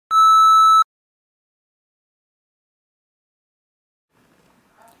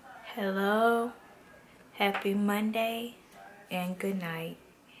Hello, happy Monday, and good night.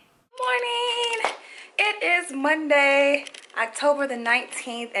 Morning! It is Monday, October the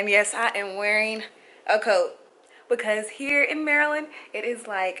 19th, and yes, I am wearing a coat because here in Maryland, it is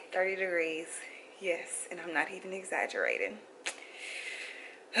like 30 degrees. Yes, and I'm not even exaggerating.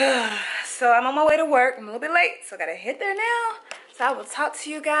 So I'm on my way to work. I'm a little bit late, so I gotta hit there now. So I will talk to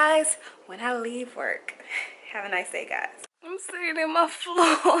you guys when I leave work. Have a nice day, guys. I'm sitting in my floor.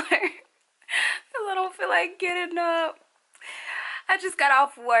 I don't feel like getting up. I just got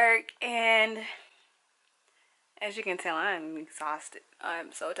off work and as you can tell, I'm exhausted.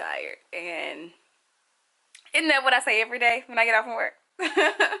 I'm so tired. And isn't that what I say every day when I get off from work?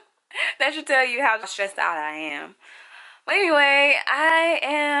 That should tell you how stressed out I am. But anyway, I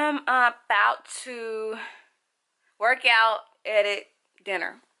am about to work out, edit,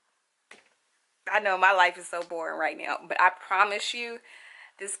 dinner. I know my life is so boring right now, but I promise you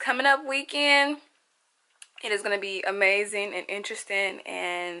this coming up weekend, it is going to be amazing and interesting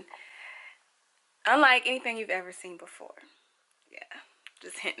and unlike anything you've ever seen before. Yeah,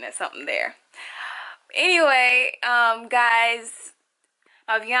 just hinting at something there. Anyway, guys,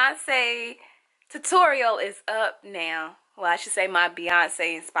 my Beyonce tutorial is up now. Well, I should say my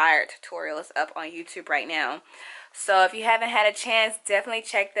Beyonce inspired tutorial is up on YouTube right now. So if you haven't had a chance, definitely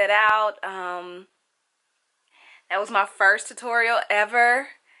check that out. That was my first tutorial ever.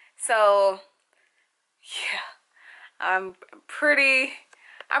 So yeah, I'm pretty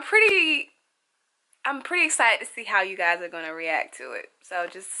excited to see how you guys are going to react to it. So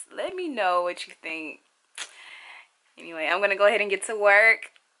just let me know what you think. Anyway, I'm going to go ahead and get to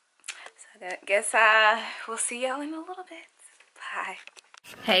work. So I guess I will see y'all in a little bit. Bye.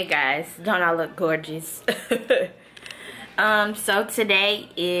 Hey guys, don't I look gorgeous? So today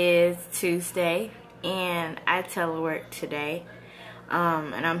is Tuesday and I telework today.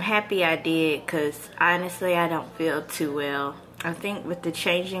 And I'm happy I did because honestly I don't feel too well. I think with the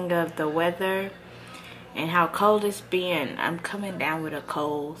changing of the weather and how cold it's been, I'm coming down with a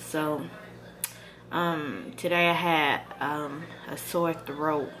cold. So today I had a sore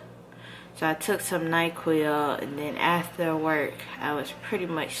throat. So I took some NyQuil and then after work I was pretty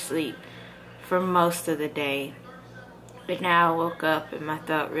much asleep for most of the day. But now I woke up and my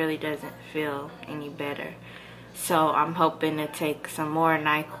throat really doesn't feel any better. So I'm hoping to take some more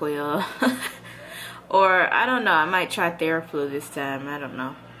NyQuil. Or I don't know, I might try Theraflu this time, I don't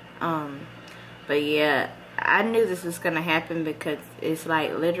know. But yeah, I knew this was gonna happen because it's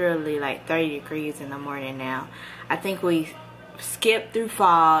like literally like 30 degrees in the morning now. I think we skipped through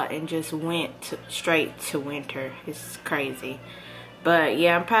fall and just went straight to winter. It's crazy. But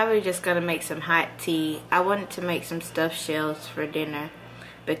yeah, I'm probably just gonna make some hot tea. I wanted to make some stuffed shells for dinner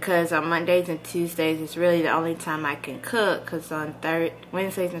because on Mondays and Tuesdays it's really the only time I can cook because on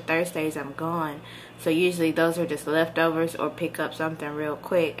Wednesdays and Thursdays I'm gone. So usually those are just leftovers or pick up something real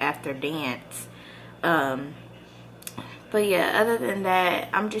quick after dance. But yeah, other than that,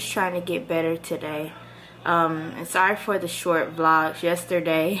 I'm just trying to get better today. And sorry for the short vlogs.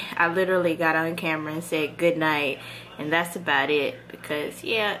 Yesterday, I literally got on camera and said good night, and that's about it. Because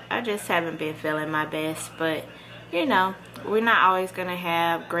yeah, I just haven't been feeling my best. But you know, we're not always gonna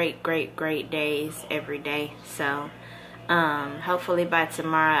have great days every day. So hopefully by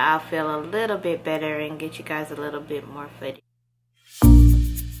tomorrow, I'll feel a little bit better and get you guys a little bit more footage.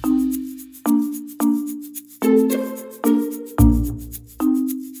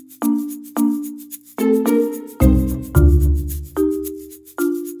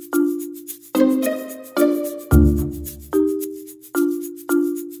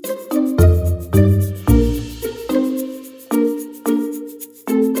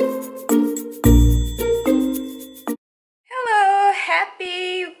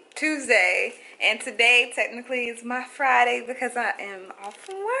 Tuesday, and today technically is my Friday because I am off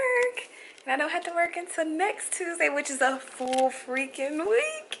from work and I don't have to work until next Tuesday, which is a full freaking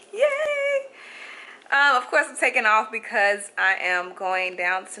week. Yay! Of course I'm taking off because I am going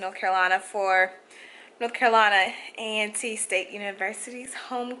down to North Carolina for North Carolina A&T State University's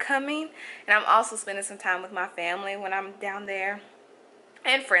homecoming, and I'm also spending some time with my family when I'm down there,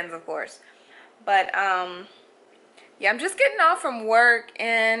 and friends of course. But yeah, I'm just getting off from work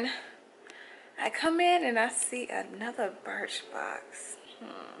and I come in and I see another Birchbox. I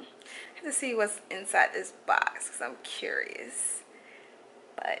have to see what's inside this box because I'm curious.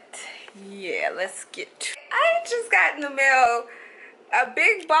 But yeah, let's get to it. I just got in the mail a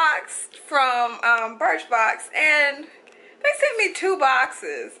big box from Birchbox and they sent me 2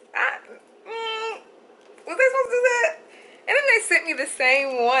 boxes. Was they supposed to do that? And then they sent me the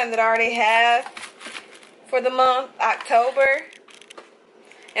same one that I already have for the month October.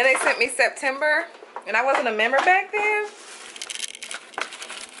 And they sent me September, and I wasn't a member back then.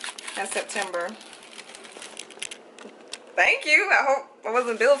 That's September. Thank you. I hope I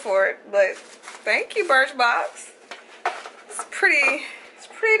wasn't billed for it, but thank you, Birchbox. It's pretty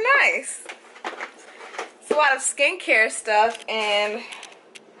nice. It's a lot of skincare stuff, and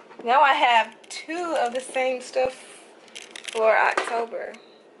now I have 2 of the same stuff for October.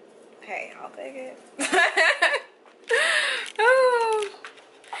 Hey, I'll take it. Oh.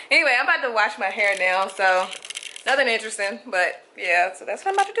 Anyway, I'm about to wash my hair now, so nothing interesting, but yeah, so that's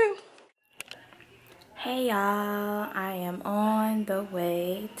what I'm about to do. Hey y'all, I am on the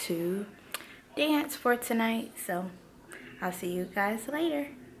way to dance for tonight, so I'll see you guys later.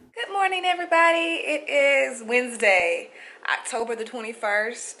 Good morning, everybody. It is Wednesday, October the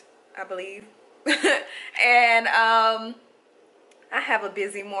 21st, I believe. And I have a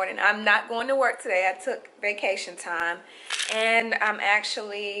busy morning. I'm not going to work today. I took vacation time, and I'm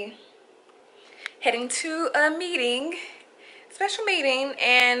actually heading to a meeting, special meeting,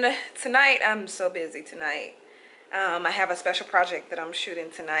 and tonight I'm so busy tonight. I have a special project that I'm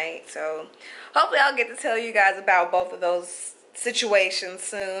shooting tonight, so hopefully I'll get to tell you guys about both of those situations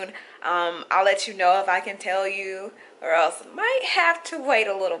soon. I'll let you know if I can tell you, or else might have to wait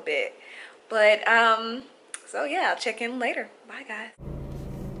a little bit. But so yeah, I'll check in later. Bye guys.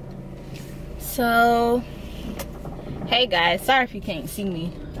 So hey guys, sorry if you can't see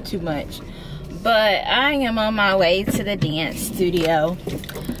me too much, but I am on my way to the dance studio.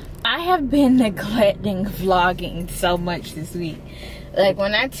 I have been neglecting vlogging so much this week. Like,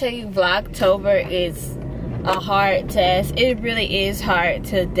 when I tell you Vlogtober is a hard task, it really is hard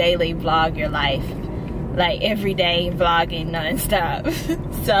to daily vlog your life. Like, every day vlogging nonstop.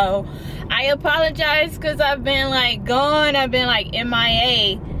 So I apologize because I've been like gone, I've been like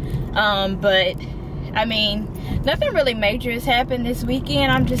MIA. But I mean, nothing really major has happened this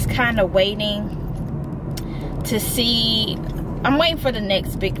weekend. I'm just kind of waiting to see. I'm waiting for the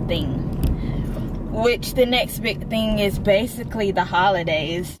next big thing, which the next big thing is basically the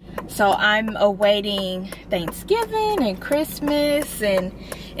holidays. So I'm awaiting Thanksgiving and Christmas, and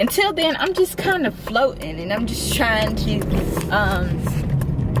until then I'm just kind of floating, and I'm just trying to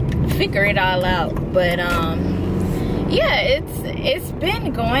figure it all out. But yeah, it's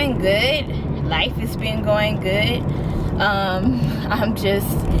been going good. Life has been going good. I'm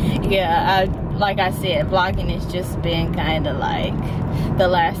just, yeah, like I said, vlogging has just been kind of like the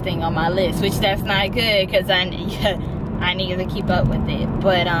last thing on my list, which that's not good because I need to keep up with it.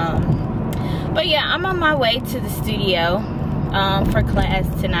 But yeah, I'm on my way to the studio for class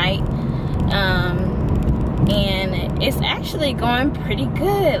tonight, and it's actually going pretty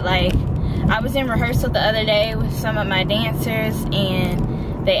good. Like, I was in rehearsal the other day with some of my dancers,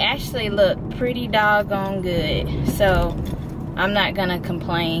 and they actually look pretty doggone good, so I'm not gonna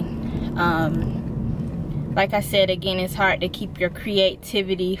complain. Like I said, again, it's hard to keep your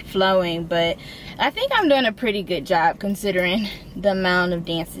creativity flowing, but I think I'm doing a pretty good job considering the amount of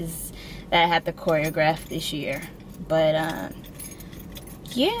dances that I had to choreograph this year. But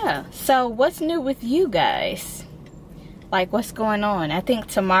yeah, so what's new with you guys? Like, what's going on? I think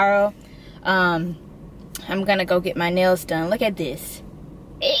tomorrow I'm gonna go get my nails done. Look at this.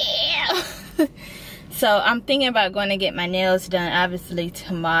 Ew. So I'm thinking about going to get my nails done obviously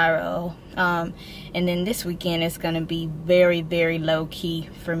tomorrow, and then this weekend is going to be very, very low-key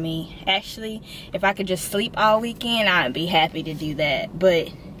for me. Actually, if I could just sleep all weekend, I'd be happy to do that. But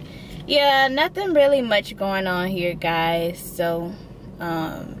yeah, nothing really much going on here, guys. So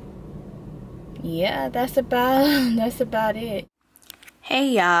yeah, that's about it. Hey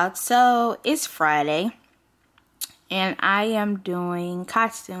y'all, so it's Friday, and I am doing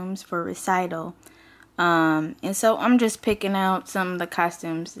costumes for recital. And so I'm just picking out some of the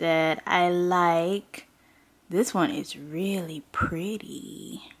costumes that I like. This one is really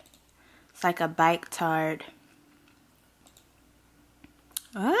pretty. It's like a bike tard.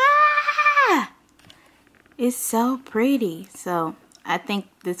 Ah! It's so pretty. So I think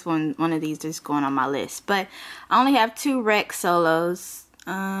this one of these is going on my list. But I only have 2 rec solos.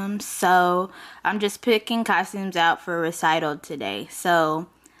 So I'm just picking costumes out for recital today. So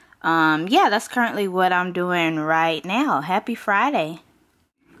yeah, that's currently what I'm doing right now. Happy Friday.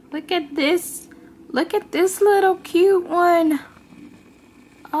 Look at this. Look at this little cute one.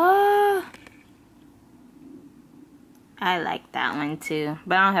 Oh, I like that one too.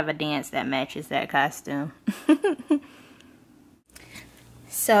 But I don't have a dance that matches that costume.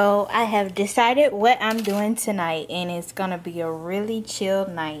 So I have decided what I'm doing tonight, and it's gonna be a really chill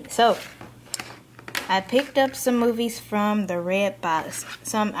night. So I picked up some movies from the Red Box,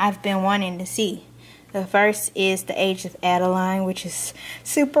 some I've been wanting to see. The first is The Age of Adeline, which is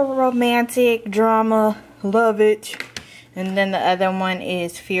super romantic, drama, love it. And then the other one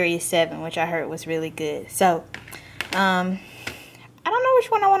is Furious 7, which I heard was really good. So, I don't know which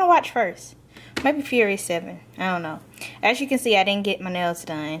one I want to watch first. Maybe Furious 7. I don't know. As you can see, I didn't get my nails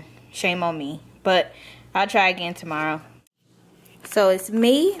done. Shame on me. But I'll try again tomorrow. So it's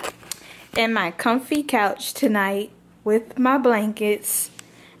me and my comfy couch tonight with my blankets.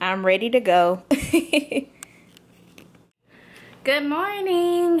 I'm ready to go. Good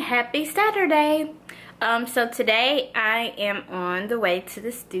morning. Happy Saturday. So today I am on the way to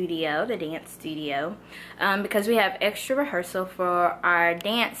the studio, the dance studio, because we have extra rehearsal for our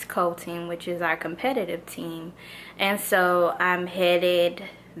dance co-team, which is our competitive team. And so I'm headed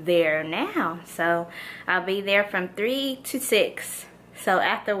there now. So I'll be there from 3 to 6. So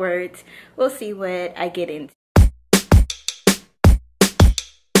afterwards, we'll see what I get into.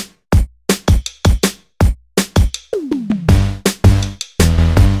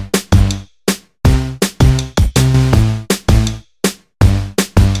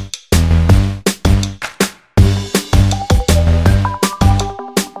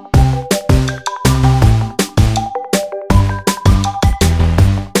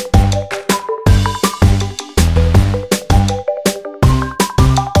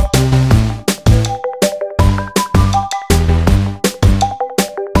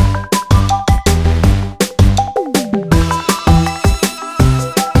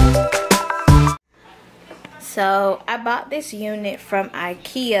 So I bought this unit from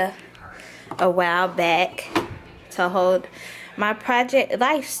IKEA a while back to hold my Project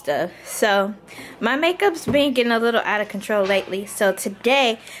Life stuff. So my makeup's been getting a little out of control lately. So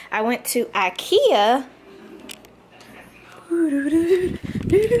today I went to IKEA and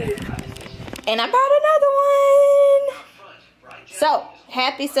I bought another one. So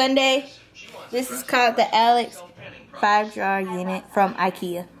happy Sunday. This is called the Alex 5-drawer unit from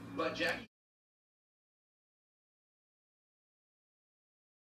IKEA.